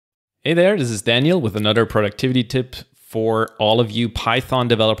Hey there, this is Daniel with another productivity tip for all of you Python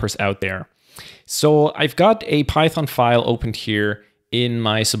developers out there. So I've got a Python file opened here in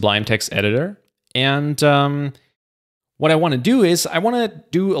my Sublime Text editor. And what I want to do is I want to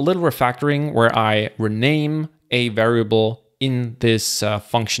do a little refactoring where I rename a variable in this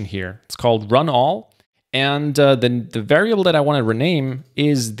function here. It's called run all. And the variable that I want to rename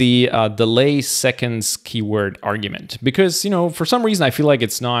is the delay seconds keyword argument. Because, for some reason I feel like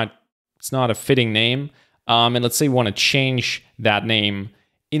it's not a fitting name. And let's say we want to change that name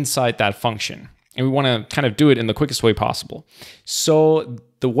inside that function. And we want to kind of do it in the quickest way possible. So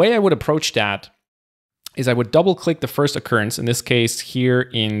the way I would approach that is I would double click the first occurrence, in this case here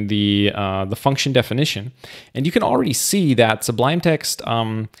in the function definition. And you can already see that Sublime Text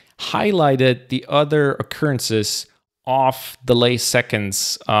highlighted the other occurrences of delay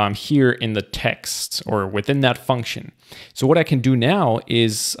seconds here in the text or within that function. So what I can do now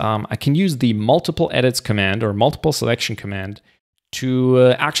is I can use the multiple edits command or multiple selection command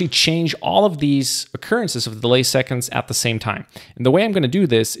to actually change all of these occurrences of the delay seconds at the same time. And the way I'm going to do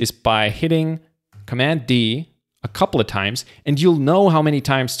this is by hitting Command D a couple of times, and you'll know how many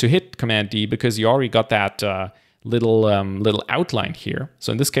times to hit Command D because you already got that little outline here.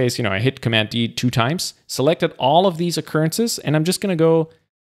 So in this case, I hit Command D 2 times, selected all of these occurrences, and I'm just going to go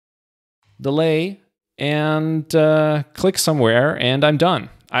delay and click somewhere, and I'm done.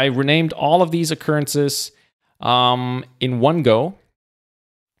 I renamed all of these occurrences in one go,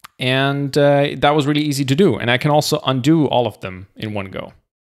 and that was really easy to do. And I can also undo all of them in one go.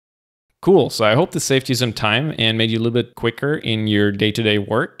 Cool. So I hope this saved you some time and made you a little bit quicker in your day-to-day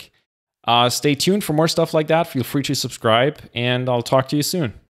work. Stay tuned for more stuff like that. Feel free to subscribe, and I'll talk to you soon.